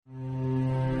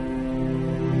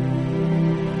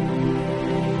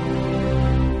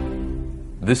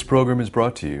This program is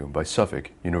brought to you by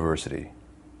Suffolk University.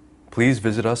 Please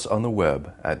visit us on the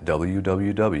web at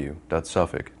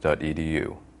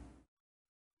www.suffolk.edu.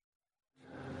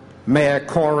 Mayor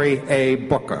Cory A.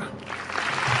 Booker.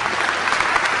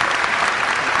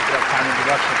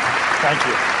 Thank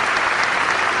you.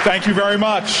 Thank you very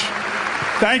much.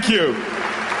 Thank you.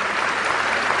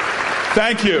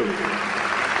 Thank you.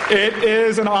 It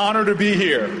is an honor to be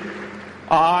here.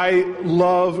 I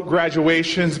love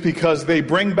graduations because they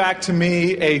bring back to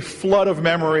me a flood of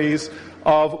memories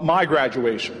of my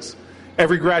graduations.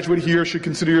 Every graduate here should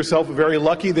consider yourself very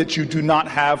lucky that you do not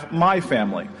have my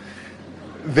family.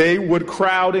 They would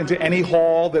crowd into any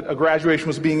hall that a graduation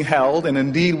was being held, and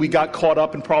indeed we got caught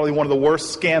up in probably one of the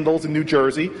worst scandals in New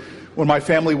Jersey when my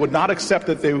family would not accept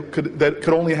that they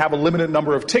could only have a limited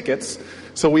number of tickets,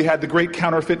 so we had the great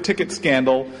counterfeit ticket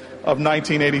scandal of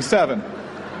 1987.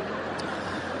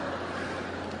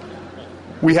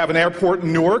 We have an airport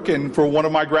in Newark, and for one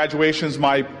of my graduations,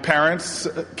 my parents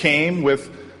came with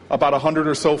about 100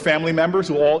 or so family members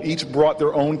who all each brought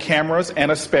their own cameras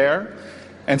and a spare.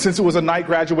 And since it was a night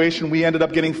graduation, we ended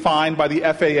up getting fined by the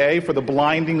FAA for the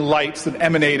blinding lights that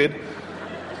emanated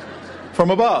from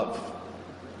above.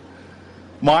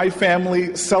 My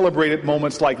family celebrated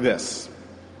moments like this,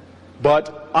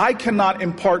 but I cannot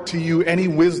impart to you any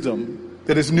wisdom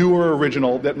that is new or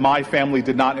original that my family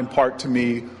did not impart to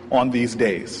me on these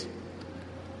days.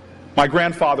 My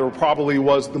grandfather probably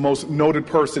was the most noted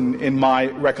person in my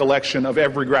recollection of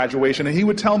every graduation, and he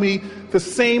would tell me the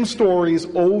same stories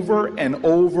over and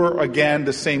over again,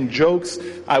 the same jokes.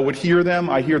 I would hear them.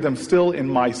 I hear them still in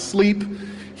my sleep.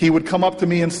 He would come up to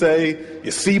me and say,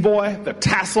 "You see, boy, the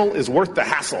tassel is worth the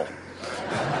hassle."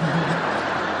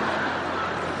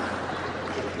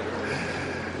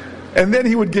 And then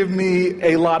he would give me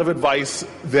a lot of advice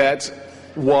that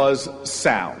was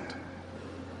sound.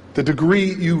 The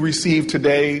degree you receive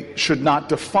today should not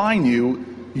define you.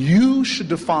 You should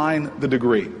define the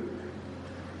degree.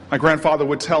 My grandfather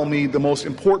would tell me the most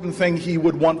important thing he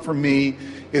would want from me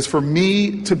is for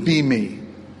me to be me.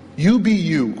 You be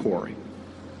you, Cory.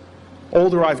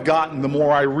 Older I've gotten, the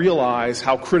more I realize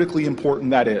how critically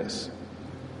important that is.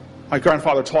 My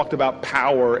grandfather talked about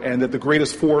power and that the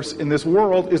greatest force in this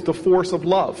world is the force of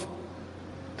love.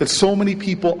 That so many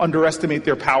people underestimate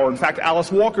their power. In fact,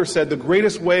 Alice Walker said the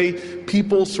greatest way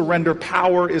people surrender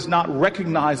power is not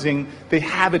recognizing they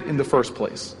have it in the first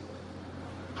place.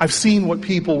 I've seen what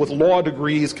people with law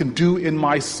degrees can do in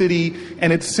my city,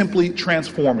 and it's simply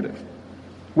transformative.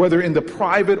 Whether in the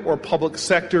private or public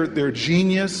sector, their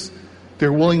genius,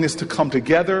 their willingness to come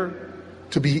together,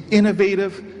 to be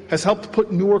innovative, has helped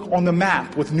put Newark on the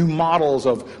map with new models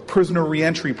of prisoner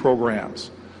reentry programs,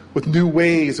 with new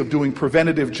ways of doing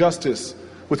preventative justice,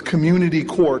 with community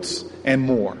courts, and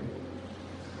more.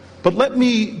 But let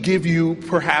me give you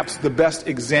perhaps the best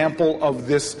example of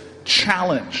this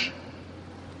challenge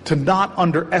to not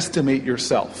underestimate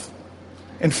yourself.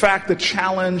 In fact, the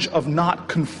challenge of not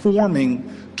conforming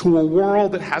to a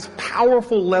world that has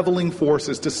powerful leveling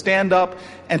forces to stand up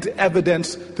and to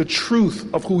evidence the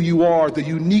truth of who you are, the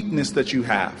uniqueness that you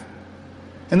have.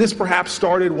 And this perhaps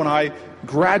started when I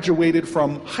graduated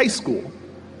from high school.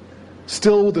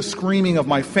 Still the screaming of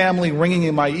my family ringing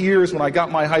in my ears when I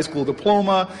got my high school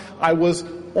diploma. I was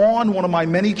on one of my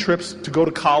many trips to go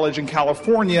to college in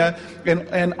California,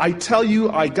 and I tell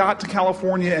you, I got to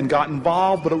California and got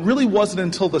involved, but it really wasn't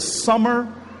until the summer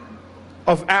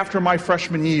of after my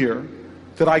freshman year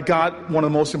that I got one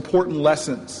of the most important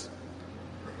lessons.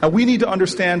 Now, we need to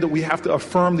understand that we have to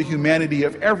affirm the humanity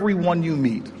of everyone you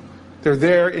meet. They're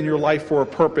there in your life for a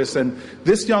purpose. And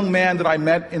this young man that I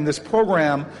met in this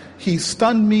program, he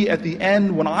stunned me at the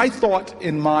end when I thought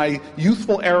in my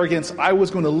youthful arrogance I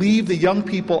was going to leave the young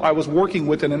people I was working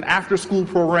with in an after-school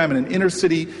program in an inner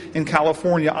city in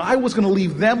California. I was going to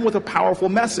leave them with a powerful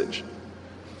message.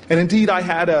 And indeed, I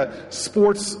had a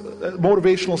sports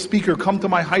motivational speaker come to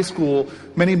my high school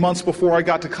many months before I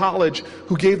got to college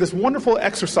who gave this wonderful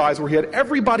exercise where he had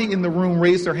everybody in the room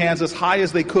raise their hands as high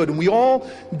as they could, and we all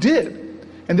did.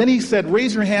 And then he said,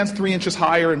 raise your hands 3 inches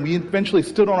higher, and we eventually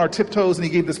stood on our tiptoes, and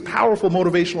he gave this powerful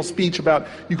motivational speech about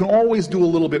you can always do a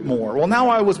little bit more. Well, now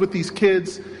I was with these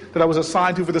kids that I was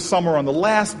assigned to for the summer on the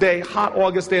last day, hot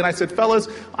August day, and I said, fellas,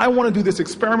 I want to do this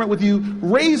experiment with you.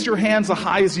 Raise your hands as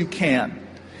high as you can.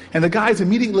 And the guys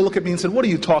immediately look at me and said, what are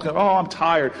you talking about? Oh, I'm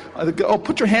tired. Oh,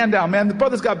 put your hand down, man. The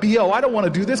brother's got BO. I don't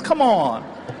want to do this. Come on.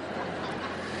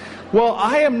 Well,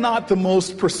 I am not the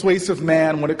most persuasive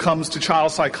man when it comes to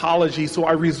child psychology, so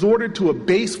I resorted to a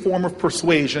base form of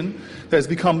persuasion that has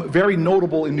become very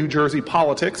notable in New Jersey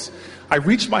politics. I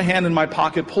reached my hand in my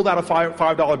pocket, pulled out a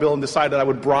 $5 bill, and decided I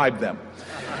would bribe them.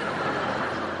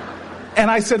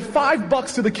 And I said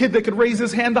 $5 to the kid that could raise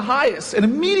his hand the highest. And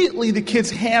immediately the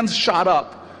kid's hands shot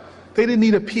up. They didn't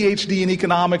need a PhD in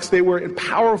economics. They were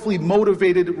powerfully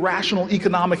motivated, rational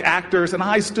economic actors. And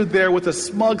I stood there with a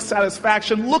smug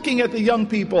satisfaction looking at the young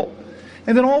people.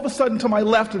 And then all of a sudden to my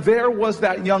left, there was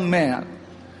that young man,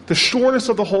 the shortest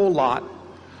of the whole lot,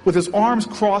 with his arms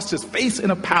crossed, his face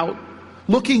in a pout,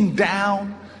 looking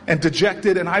down and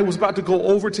dejected. And I was about to go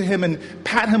over to him and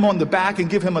pat him on the back and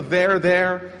give him a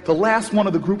there, the last one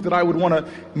of the group that I would want to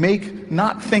make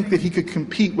not think that he could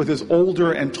compete with his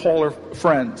older and taller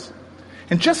friends.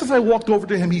 And just as I walked over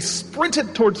to him, he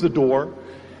sprinted towards the door,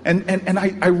 and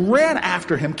I ran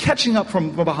after him, catching up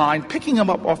from behind, picking him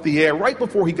up off the air right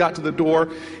before he got to the door,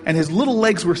 and his little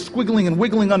legs were squiggling and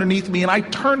wiggling underneath me, and I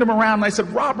turned him around and I said,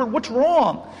 "Robert, what's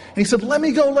wrong?" And he said, let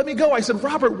me go. I said,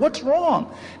 "Robert, what's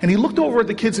wrong?" And he looked over at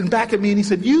the kids and back at me, and he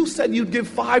said, "You said you'd give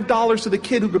 $5 to the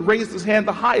kid who could raise his hand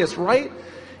the highest, right?"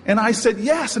 And I said,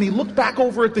 "Yes." And he looked back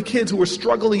over at the kids who were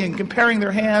struggling and comparing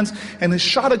their hands, and he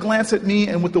shot a glance at me,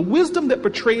 and with the wisdom that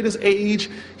betrayed his age,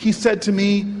 he said to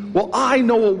me, "Well, I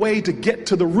know a way to get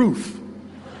to the roof."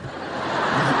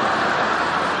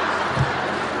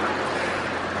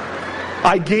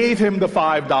 I gave him the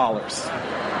 $5.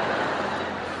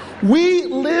 We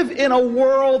live in a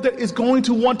world that is going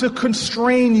to want to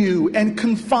constrain you and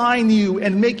confine you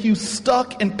and make you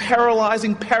stuck in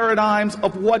paralyzing paradigms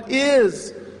of what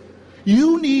is.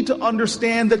 You need to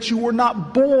understand that you were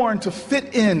not born to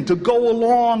fit in, to go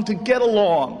along, to get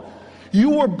along.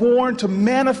 You were born to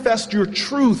manifest your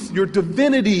truth, your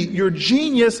divinity, your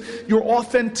genius, your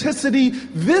authenticity.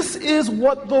 This is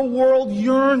what the world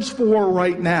yearns for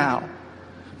right now.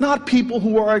 Not people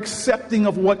who are accepting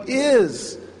of what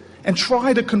is and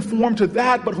try to conform to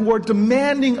that, but who are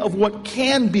demanding of what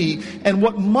can be and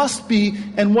what must be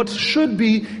and what should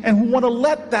be, and who want to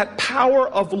let that power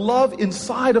of love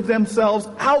inside of themselves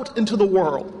out into the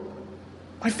world.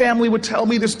 My family would tell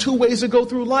me there's two ways to go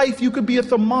through life. You could be a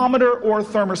thermometer or a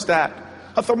thermostat.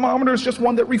 A thermometer is just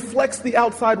one that reflects the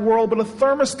outside world, but a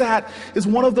thermostat is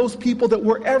one of those people that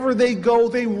wherever they go,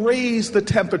 they raise the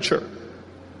temperature.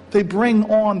 They bring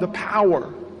on the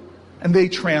power, and they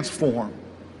transform.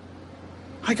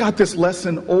 I got this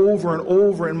lesson over and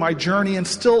over in my journey and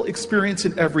still experience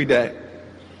it every day.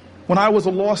 When I was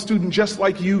a law student just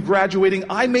like you, graduating,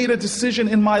 I made a decision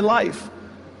in my life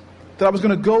that I was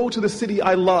going to go to the city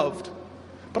I loved.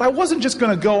 But I wasn't just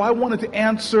going to go. I wanted to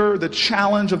answer the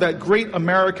challenge of that great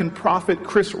American prophet,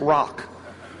 Chris Rock,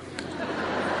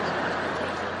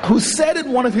 who said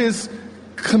in one of his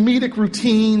comedic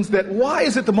routines that why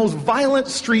is it the most violent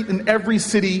street in every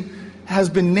city has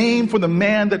been named for the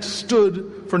man that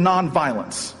stood for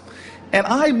nonviolence. And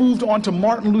I moved on to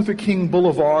Martin Luther King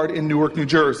Boulevard in Newark, New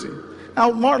Jersey.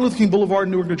 Now, Martin Luther King Boulevard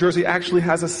in Newark, New Jersey actually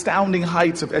has astounding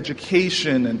heights of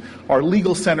education, and our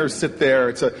legal centers sit there.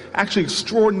 It's an actually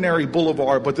extraordinary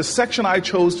boulevard, but the section I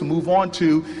chose to move on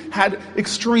to had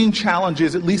extreme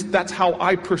challenges. At least that's how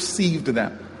I perceived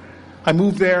them. I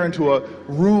moved there into a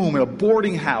room in a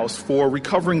boarding house for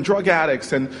recovering drug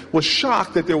addicts and was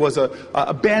shocked that there was an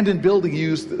abandoned building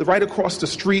used right across the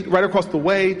street, right across the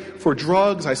way for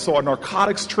drugs. I saw a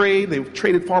narcotics trade. They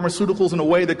traded pharmaceuticals in a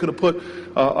way that could have put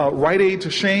Rite Aid to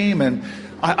shame. And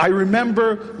I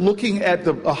remember looking at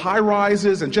the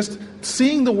high-rises and just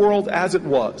seeing the world as it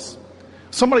was.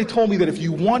 Somebody told me that if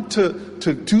you want to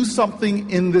do something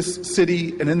in this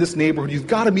city and in this neighborhood, you've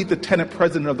got to meet the tenant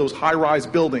president of those high-rise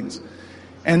buildings.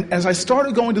 And as I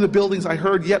started going to the buildings, I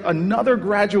heard yet another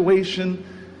graduation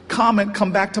comment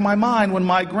come back to my mind when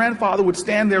my grandfather would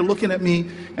stand there looking at me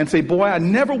and say, "Boy, I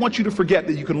never want you to forget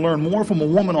that you can learn more from a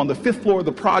woman on the 5th floor of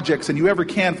the projects than you ever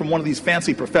can from one of these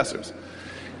fancy professors."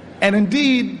 And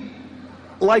indeed,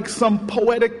 like some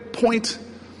poetic point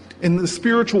in the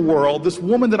spiritual world, this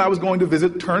woman that I was going to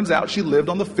visit, turns out she lived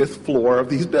on the 5th floor of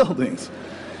these buildings.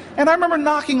 And I remember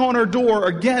knocking on her door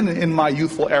again in my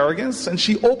youthful arrogance, and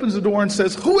she opens the door and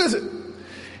says, "Who is it?"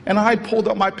 And I pulled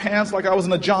up my pants like I was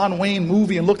in a John Wayne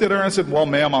movie and looked at her and said, "Well,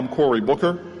 ma'am, I'm Cory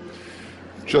Booker,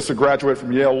 just a graduate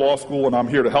from Yale Law School, and I'm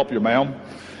here to help you, ma'am."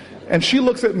 And she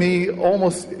looks at me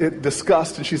almost in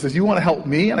disgust, and she says, "You want to help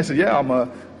me?" And I said, "Yeah, I'm a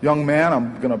young man.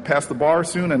 I'm going to pass the bar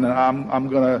soon, and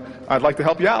I'd like to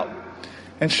help you out."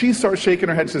 And she starts shaking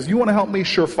her head and says, "You want to help me?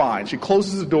 Sure, fine." She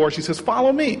closes the door. She says,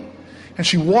 "Follow me." And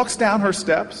she walks down her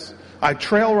steps, I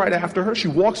trail right after her. She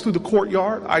walks through the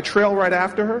courtyard. I trail right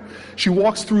after her. She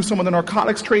walks through some of the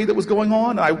narcotics trade that was going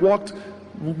on. I walked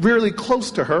really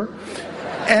close to her.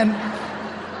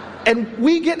 And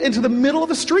we get into the middle of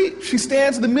the street. She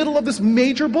stands in the middle of this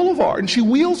major boulevard, and she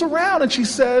wheels around and she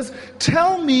says,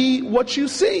 "Tell me what you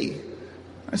see."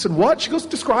 I said, "What?" She goes,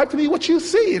 "Describe to me what you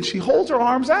see." And she holds her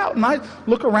arms out, and I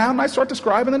look around and I start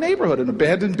describing the neighborhood, an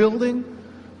abandoned building,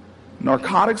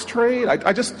 narcotics trade.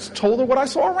 I just told her what I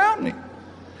saw around me.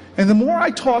 And the more I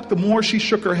talked, the more she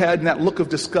shook her head, and that look of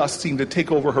disgust seemed to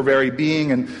take over her very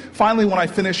being. And finally, when I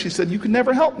finished, she said, "You can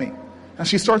never help me." And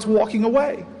she starts walking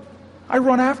away. I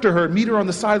run after her, meet her on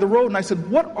the side of the road, and I said,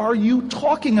 "What are you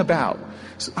talking about?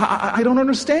 I don't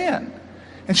understand."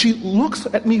 And she looks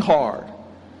at me hard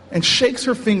and shakes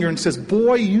her finger and says,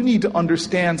 "Boy, you need to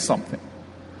understand something.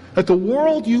 That the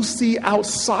world you see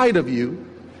outside of you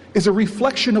is a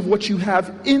reflection of what you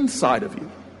have inside of you.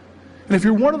 And if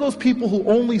you're one of those people who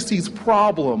only sees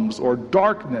problems or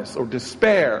darkness or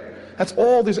despair, that's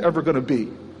all there's ever going to be.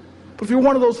 But if you're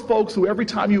one of those folks who every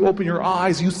time you open your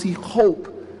eyes, you see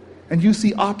hope, and you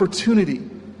see opportunity,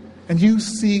 and you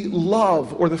see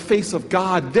love or the face of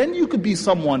God, then you could be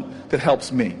someone that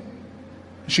helps me."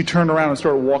 And she turned around and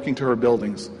started walking to her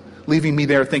buildings, leaving me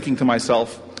there thinking to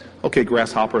myself, "Okay,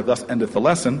 grasshopper, thus endeth the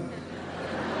lesson."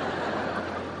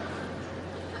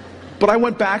 But I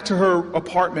went back to her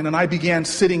apartment and I began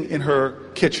sitting in her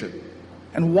kitchen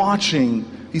and watching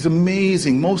these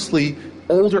amazing, mostly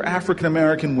older African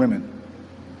American women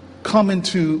come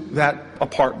into that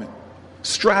apartment,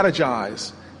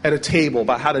 strategize at a table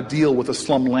about how to deal with a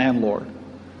slum landlord,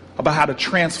 about how to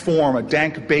transform a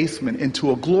dank basement into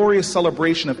a glorious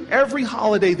celebration of every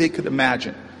holiday they could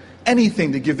imagine,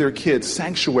 anything to give their kids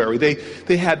sanctuary.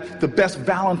 They had the best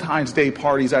Valentine's Day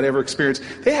parties I'd ever experienced.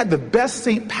 They had the best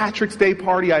St. Patrick's Day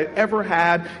party I ever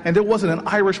had, and there wasn't an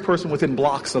Irish person within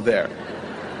blocks of there.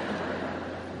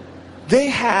 They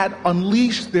had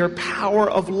unleashed their power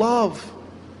of love.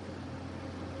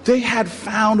 They had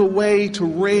found a way to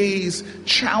raise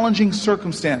challenging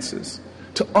circumstances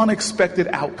to unexpected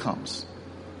outcomes.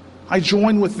 I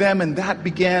joined with them, and that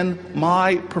began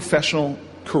my professional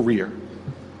career.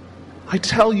 I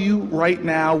tell you right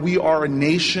now, we are a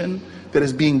nation that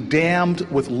is being damned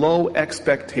with low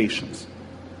expectations.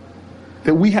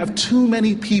 That we have too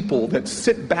many people that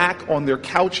sit back on their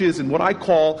couches in what I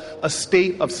call a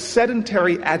state of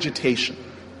sedentary agitation.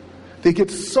 They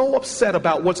get so upset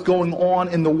about what's going on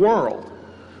in the world,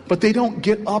 but they don't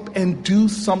get up and do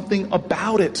something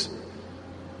about it.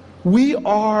 We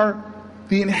are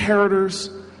the inheritors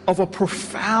of a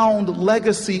profound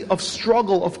legacy of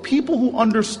struggle, of people who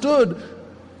understood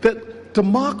that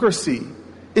democracy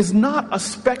is not a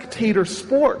spectator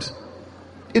sport.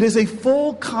 It is a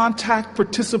full contact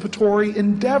participatory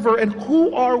endeavor. And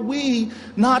who are we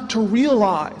not to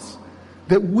realize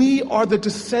that we are the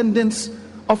descendants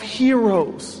of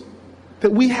heroes,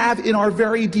 that we have in our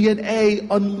very DNA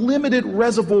unlimited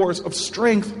reservoirs of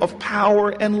strength, of power,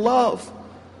 and love?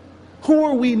 Who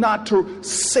are we not to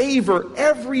savor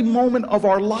every moment of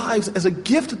our lives as a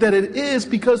gift that it is,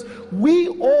 because we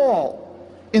all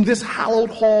in this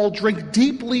hallowed hall drink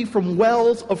deeply from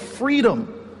wells of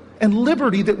freedom and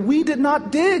liberty that we did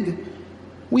not dig.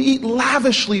 We eat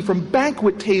lavishly from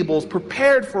banquet tables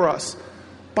prepared for us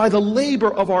by the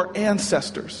labor of our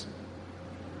ancestors.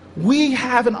 We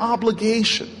have an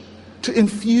obligation to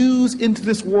infuse into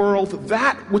this world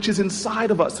that which is inside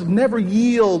of us, to never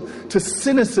yield to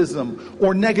cynicism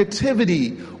or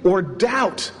negativity or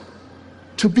doubt,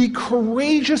 to be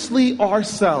courageously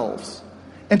ourselves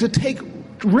and to take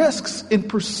risks in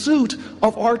pursuit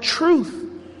of our truth.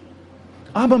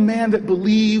 I'm a man that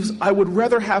believes I would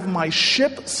rather have my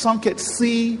ship sunk at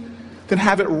sea than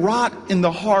have it rot in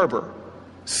the harbor,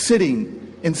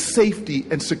 sitting in safety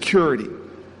and security,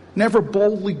 never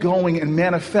boldly going and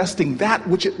manifesting that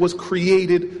which it was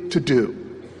created to do.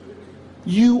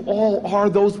 You all are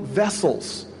those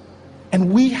vessels,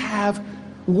 and we have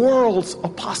worlds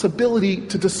of possibility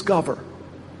to discover.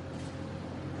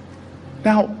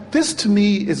 Now, this to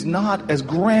me is not as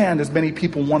grand as many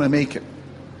people want to make it.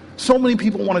 So many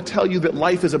people want to tell you that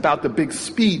life is about the big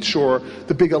speech or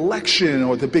the big election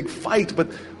or the big fight,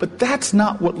 but that's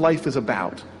not what life is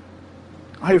about.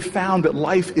 I have found that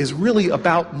life is really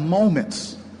about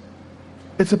moments.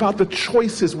 It's about the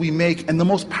choices we make, and the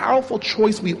most powerful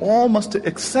choice we all must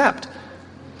accept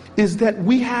is that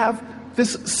we have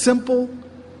this simple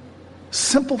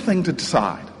thing to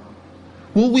decide.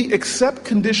 Will we accept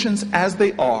conditions as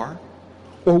they are,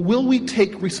 or will we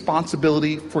take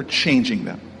responsibility for changing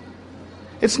them?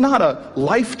 It's not a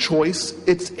life choice,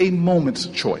 it's a moment's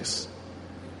choice.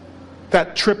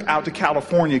 That trip out to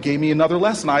California gave me another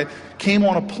lesson. I came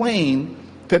on a plane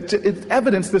that it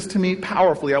evidenced this to me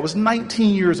powerfully. I was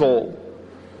 19 years old,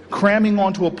 cramming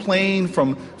onto a plane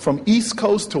from East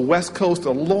Coast to West Coast,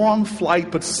 a long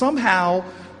flight, but somehow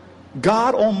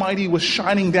God Almighty was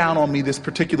shining down on me this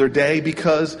particular day,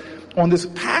 because on this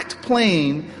packed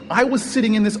plane, I was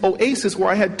sitting in this oasis where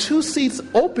I had 2 seats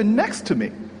open next to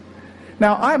me.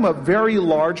 Now, I'm a very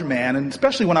large man, and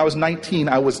especially when I was 19,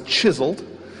 I was chiseled.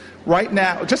 Right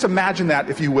now, just imagine that,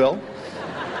 if you will.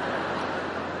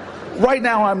 Right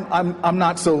now, I'm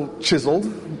not so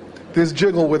chiseled. There's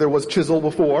jiggle where there was chisel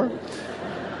before.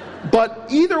 But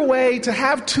either way, to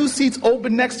have 2 seats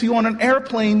open next to you on an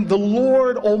airplane, the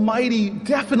Lord Almighty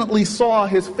definitely saw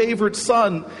his favorite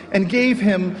son and gave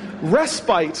him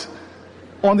respite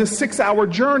on this 6-hour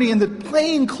journey. And the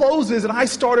plane closes, and I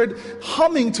started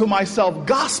humming to myself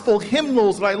gospel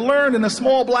hymnals that I learned in a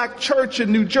small black church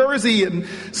in New Jersey. And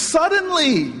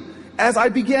suddenly, as I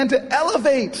began to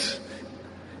elevate,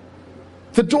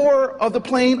 the door of the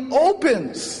plane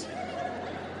opens.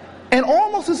 And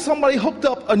almost as somebody hooked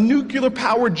up a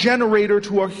nuclear-powered generator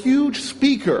to a huge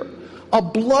speaker, a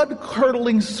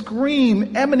blood-curdling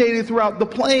scream emanated throughout the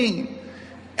plane.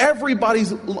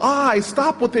 Everybody's eyes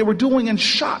stopped what they were doing and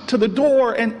shot to the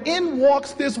door, and in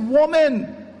walks this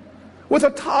woman with a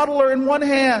toddler in one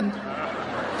hand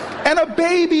and a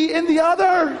baby in the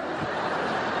other.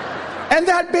 And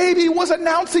that baby was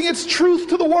announcing its truth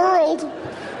to the world.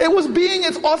 It was being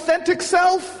its authentic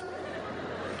self.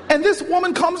 And this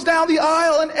woman comes down the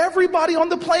aisle, and everybody on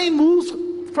the plane moves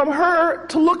from her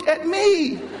to look at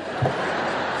me.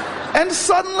 And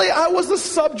suddenly I was the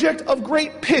subject of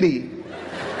great pity.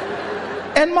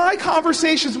 And my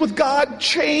conversations with God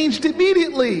changed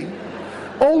immediately.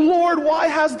 Oh Lord, why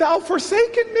hast thou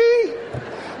forsaken me?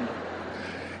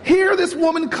 Here this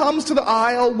woman comes to the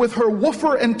aisle with her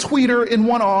woofer and tweeter in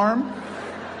one arm,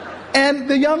 and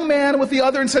the young man with the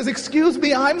other, and says, "Excuse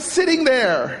me, I'm sitting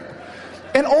there."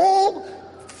 And all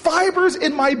fibers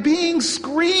in my being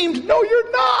screamed, "No,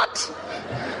 you're not."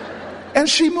 And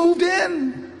she moved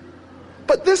in.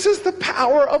 But this is the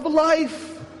power of life.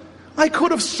 I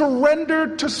could have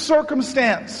surrendered to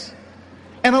circumstance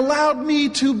and allowed me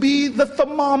to be the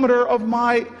thermometer of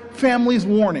my family's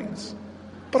warnings.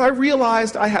 But I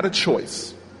realized I had a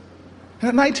choice. And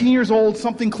at 19 years old,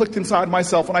 something clicked inside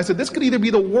myself, and I said, this could either be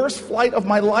the worst flight of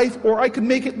my life, or I could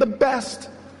make it the best.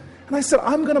 And I said,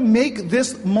 I'm going to make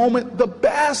this moment the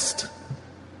best.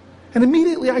 And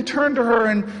immediately I turned to her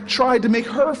and tried to make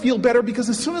her feel better, because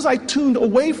as soon as I tuned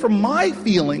away from my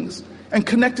feelings and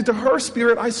connected to her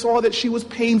spirit, I saw that she was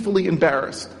painfully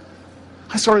embarrassed.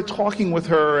 I started talking with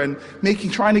her and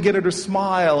trying to get her to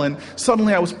smile, and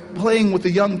suddenly I was playing with a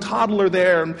young toddler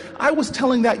there, and I was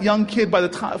telling that young kid by the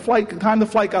time the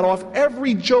flight got off,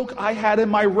 every joke I had in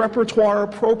my repertoire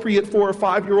appropriate for a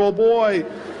 5-year-old boy.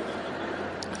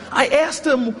 I asked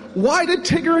him, why did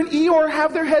Tigger and Eeyore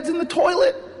have their heads in the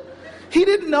toilet? He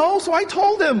didn't know, so I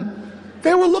told him.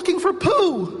 They were looking for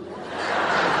poo.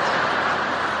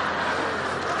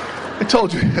 I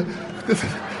told you,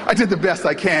 I did the best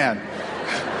I can.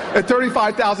 At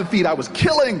 35,000 feet, I was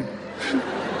killing.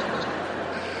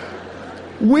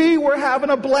 We were having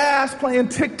a blast playing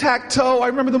tic-tac-toe. I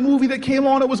remember the movie that came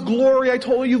on, it was Glory. I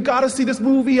told her, you've got to see this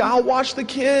movie. I'll watch the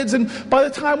kids. And by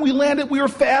the time we landed, we were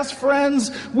fast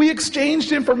friends. We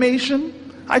exchanged information.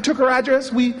 I took her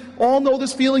address. We all know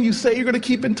this feeling. You say you're going to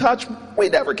keep in touch. We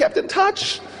never kept in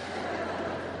touch.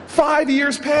 5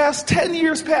 years passed, 10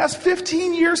 years passed,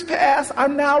 15 years passed.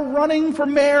 I'm now running for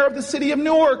mayor of the city of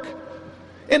Newark.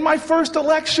 In my first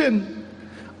election,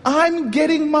 I'm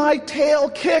getting my tail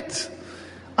kicked.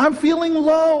 I'm feeling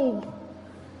low.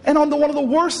 And on one of the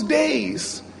worst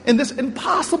days in this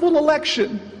impossible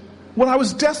election, when I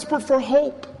was desperate for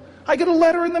hope, I get a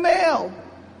letter in the mail.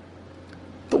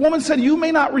 The woman said, you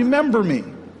may not remember me,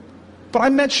 but I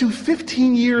met you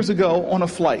 15 years ago on a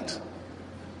flight.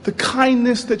 The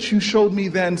kindness that you showed me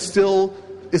then still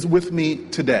is with me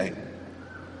today.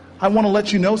 I want to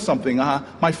let you know something.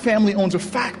 My family owns a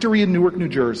factory in Newark, New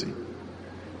Jersey.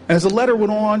 And as the letter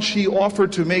went on, she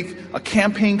offered to make a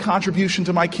campaign contribution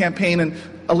to my campaign, and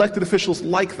elected officials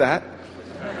like that.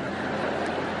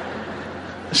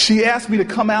 She asked me to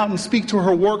come out and speak to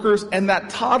her workers, and that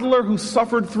toddler who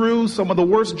suffered through some of the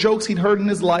worst jokes he'd heard in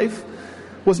his life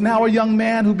was now a young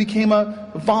man who became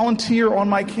a volunteer on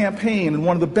my campaign and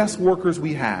one of the best workers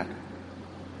we had.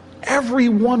 Every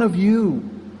one of you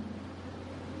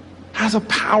has a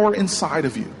power inside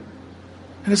of you.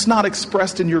 And it's not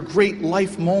expressed in your great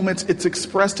life moments. It's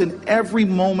expressed in every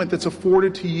moment that's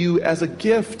afforded to you as a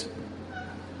gift.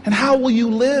 And how will you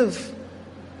live?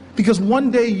 Because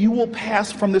one day you will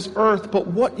pass from this earth, but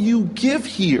what you give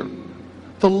here,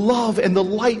 the love and the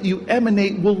light you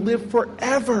emanate, will live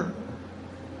forever.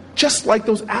 Just like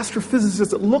those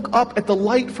astrophysicists that look up at the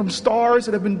light from stars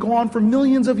that have been gone for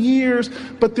millions of years,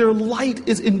 but their light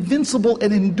is invincible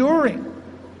and enduring.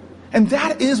 And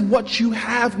that is what you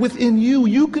have within you.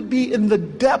 You could be in the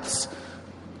depths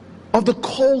of the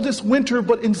coldest winter,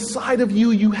 but inside of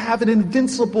you, you have an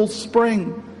invincible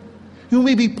spring. You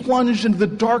may be plunged into the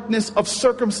darkness of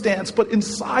circumstance, but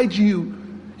inside you,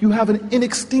 you have an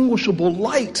inextinguishable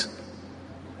light.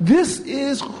 This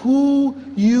is who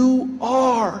you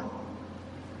are.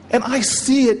 And I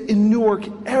see it in Newark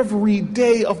every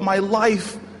day of my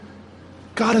life.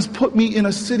 God has put me in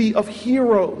a city of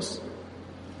heroes.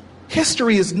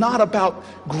 History is not about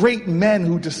great men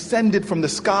who descended from the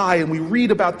sky and we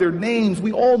read about their names.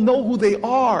 We all know who they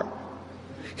are.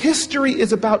 History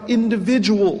is about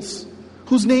individuals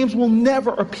whose names will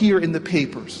never appear in the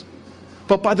papers.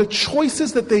 But by the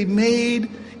choices that they made,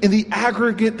 in the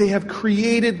aggregate, they have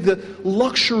created the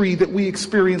luxury that we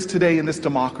experience today in this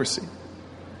democracy.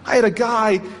 I had a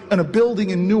guy in a building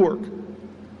in Newark,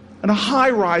 in a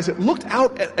high-rise, that looked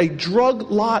out at a drug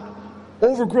lot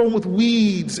overgrown with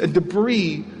weeds and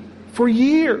debris for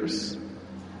years.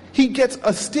 He gets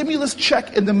a stimulus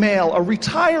check in the mail, a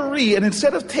retiree, and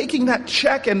instead of taking that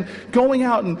check and going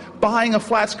out and buying a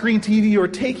flat-screen TV or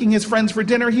taking his friends for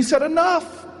dinner, he said,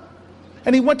 enough.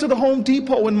 And he went to the Home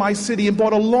Depot in my city and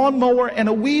bought a lawnmower and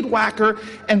a weed whacker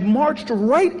and marched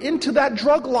right into that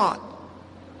drug lot,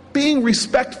 being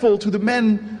respectful to the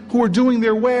men who were doing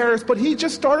their wares, but he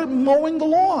just started mowing the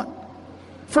lawn.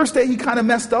 First day he kind of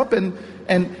messed up and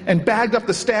bagged up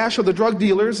the stash of the drug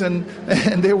dealers and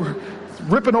they were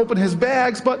ripping open his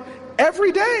bags, but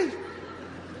every day,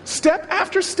 step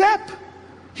after step,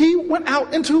 he went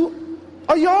out into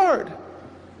a yard,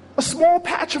 a small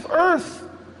patch of earth,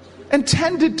 and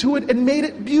tended to it and made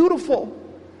it beautiful.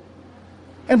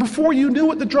 And before you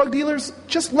knew it, the drug dealers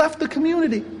just left the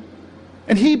community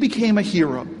and he became a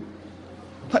hero.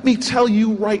 Let me tell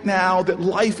you right now that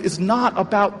life is not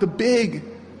about the big.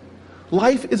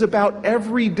 Life is about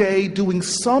every day doing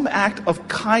some act of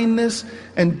kindness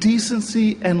and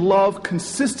decency and love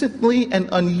consistently and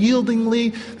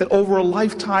unyieldingly that over a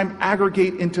lifetime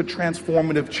aggregate into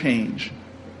transformative change.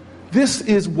 This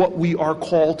is what we are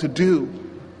called to do.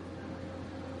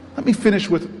 Let me finish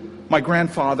with my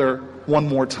grandfather one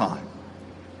more time.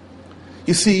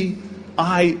 You see,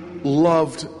 I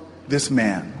loved this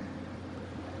man.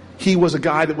 He was a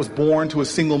guy that was born to a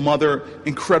single mother,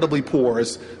 incredibly poor.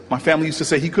 As my family used to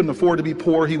say, he couldn't afford to be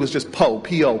poor. He was just Po,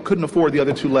 P-O, couldn't afford the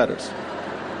other two letters.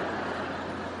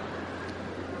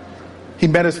 He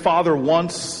met his father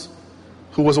once,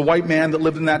 who was a white man that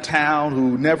lived in that town,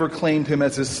 who never claimed him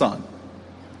as his son.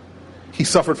 He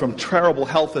suffered from terrible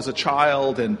health as a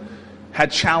child and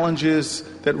had challenges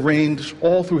that reigned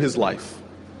all through his life.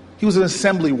 He was an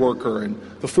assembly worker in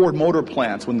the Ford Motor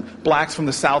plants when blacks from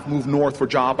the South moved north for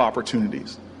job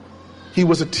opportunities. He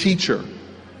was a teacher.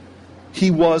 He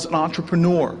was an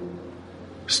entrepreneur,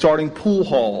 starting pool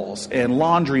halls and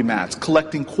laundromats,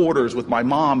 collecting quarters with my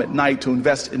mom at night to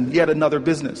invest in yet another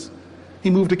business. He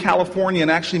moved to California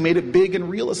and actually made it big in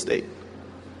real estate.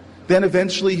 Then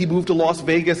eventually he moved to Las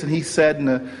Vegas, and he said in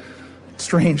a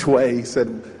strange way, he said,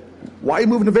 "Why are you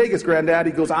moving to Vegas, Granddad?"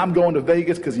 He goes, "I'm going to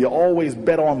Vegas because you always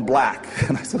bet on black."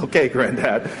 And I said, "Okay,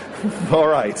 Granddad, all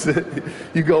right,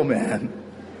 you go, man."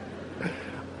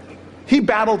 He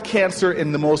battled cancer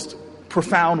in the most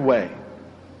profound way.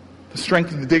 The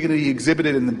strength and the dignity he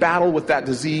exhibited in the battle with that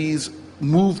disease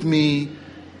moved me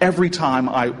every time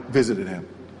I visited him.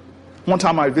 One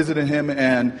time I visited him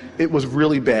and it was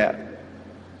really bad.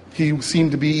 He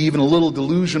seemed to be even a little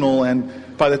delusional, and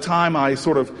by the time I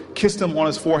sort of kissed him on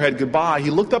his forehead goodbye, he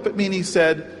looked up at me and he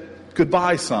said,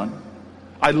 "Goodbye, son.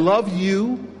 I love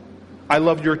you, I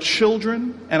love your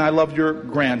children, and I love your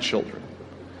grandchildren."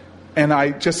 And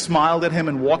I just smiled at him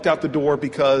and walked out the door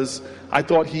because I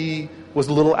thought he was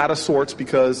a little out of sorts,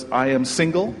 because I am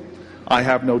single, I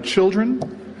have no children,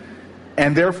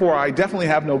 and therefore I definitely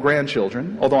have no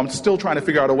grandchildren, although I'm still trying to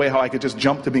figure out a way how I could just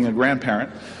jump to being a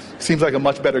grandparent. Seems like a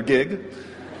much better gig.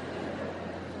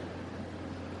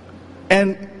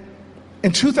 And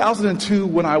in 2002,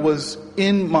 when I was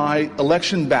in my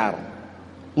election battle,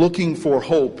 looking for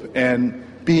hope and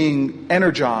being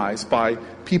energized by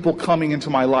people coming into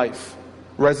my life,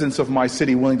 residents of my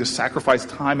city willing to sacrifice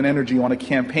time and energy on a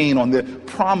campaign on the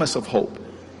promise of hope,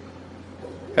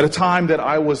 at a time that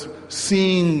I was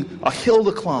seeing a hill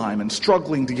to climb and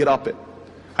struggling to get up it,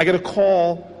 I get a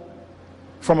call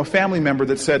from a family member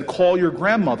that said, "Call your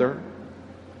grandmother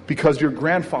because your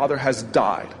grandfather has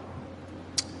died."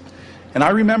 And I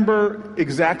remember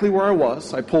exactly where I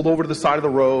was. I pulled over to the side of the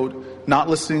road, not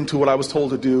listening to what I was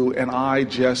told to do, and I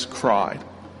just cried.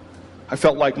 I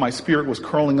felt like my spirit was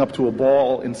curling up to a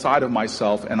ball inside of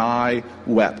myself, and I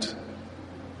wept.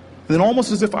 And then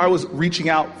almost as if I was reaching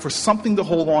out for something to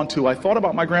hold on to, I thought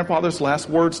about my grandfather's last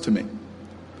words to me.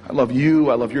 I love you,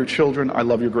 I love your children, I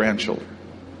love your grandchildren.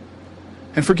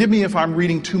 And forgive me if I'm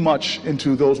reading too much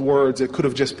into those words. It could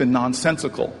have just been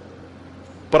nonsensical.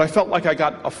 But I felt like I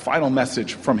got a final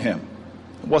message from him.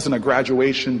 It wasn't a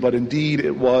graduation, but indeed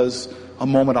it was a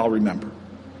moment I'll remember.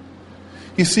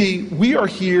 You see, we are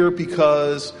here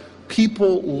because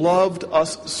people loved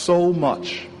us so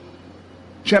much.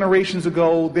 Generations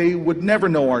ago, they would never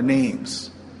know our names.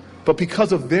 But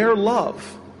because of their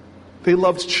love, they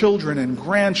loved children and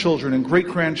grandchildren and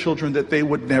great-grandchildren that they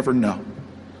would never know.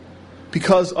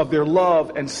 Because of their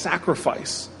love and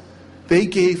sacrifice, they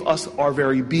gave us our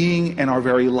very being and our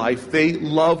very life. They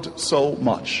loved so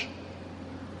much.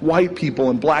 White people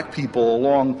and black people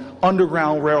along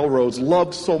underground railroads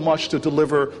loved so much to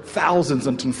deliver thousands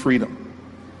into freedom.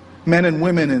 Men and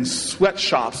women in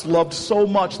sweatshops loved so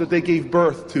much that they gave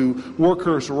birth to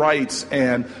workers' rights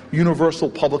and universal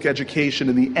public education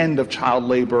and the end of child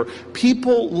labor.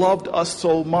 People loved us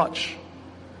so much.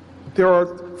 There are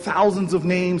thousands of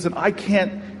names that I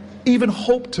can't even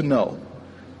hope to know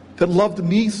that loved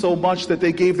me so much that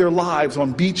they gave their lives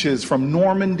on beaches from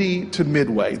Normandy to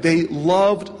Midway. They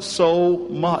loved so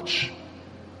much.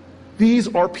 These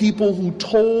are people who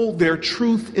told their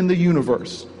truth in the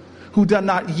universe, who did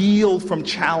not yield from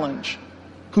challenge,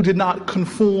 who did not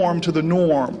conform to the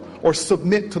norm or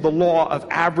submit to the law of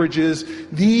averages.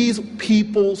 These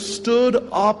people stood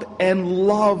up and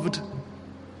loved.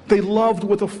 They loved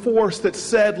with a force that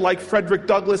said, like Frederick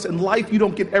Douglass, in life you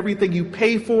don't get everything you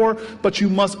pay for, but you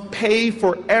must pay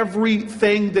for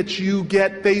everything that you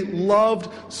get. They loved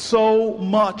so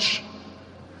much.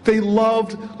 They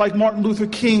loved, like Martin Luther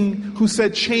King, who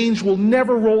said change will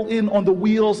never roll in on the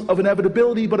wheels of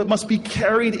inevitability, but it must be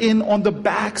carried in on the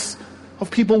backs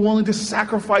of people willing to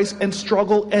sacrifice and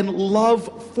struggle and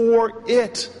love for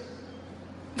it.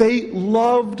 They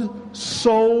loved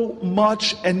so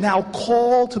much and now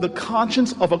call to the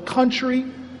conscience of a country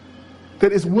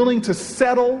that is willing to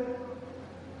settle,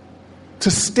 to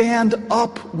stand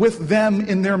up with them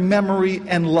in their memory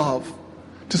and love,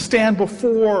 to stand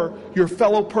before your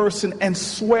fellow person and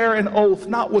swear an oath,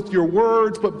 not with your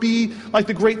words, but be like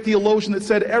the great theologian that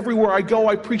said, everywhere I go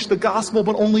I preach the gospel,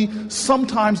 but only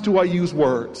sometimes do I use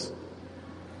words.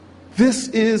 This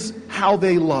is how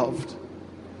they loved.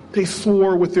 They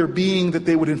swore with their being that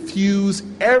they would infuse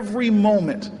every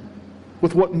moment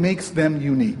with what makes them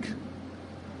unique.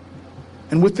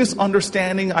 And with this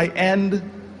understanding, I end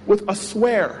with a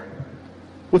swear,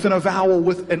 with an avowal,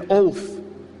 with an oath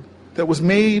that was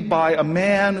made by a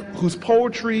man whose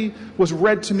poetry was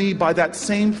read to me by that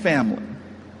same family.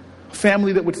 A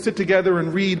family that would sit together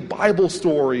and read Bible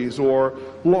stories or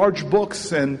large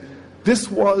books, and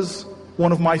this was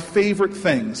one of my favorite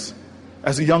things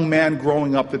as a young man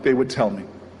growing up that they would tell me.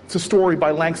 It's a story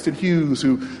by Langston Hughes,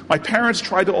 who my parents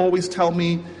tried to always tell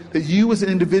me that you as an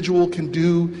individual can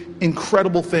do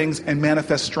incredible things and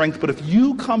manifest strength, but if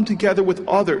you come together with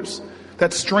others,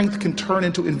 that strength can turn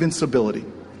into invincibility.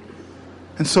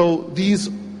 And so these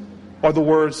are the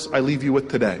words I leave you with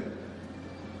today.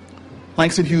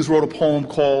 Langston Hughes wrote a poem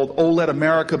called "Oh, Let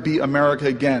America Be America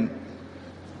Again."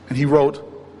 And he wrote,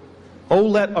 "Oh,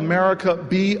 let America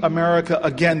be America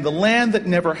again, the land that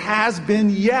never has been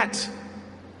yet,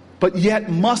 but yet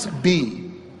must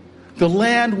be. The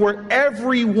land where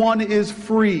everyone is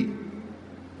free.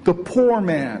 The poor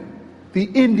man, the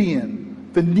Indian,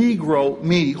 the Negro,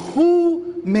 me.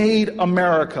 Who made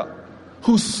America?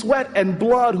 Whose sweat and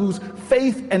blood, whose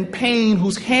faith and pain,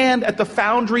 whose hand at the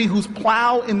foundry, whose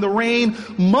plow in the rain,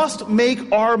 must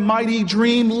make our mighty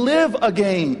dream live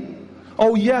again.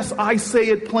 Oh yes, I say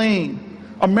it plain.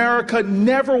 America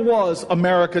never was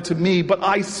America to me, but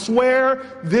I swear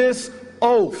this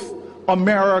oath,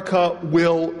 America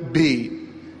will be.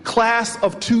 Class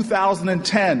of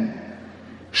 2010,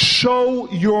 show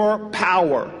your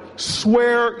power,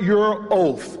 swear your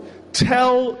oath,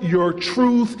 tell your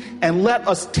truth, and let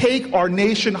us take our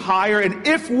nation higher. And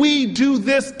if we do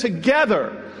this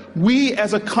together, we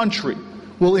as a country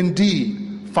will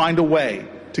indeed find a way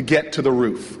to get to the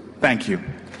roof. Thank you.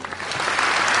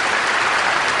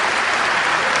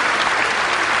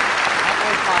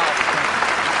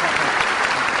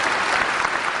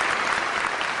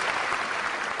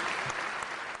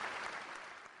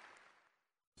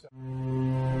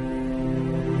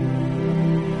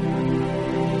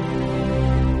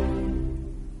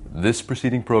 This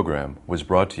preceding program was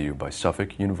brought to you by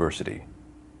Suffolk University.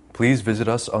 Please visit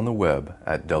us on the web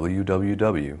at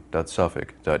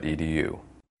www.suffolk.edu.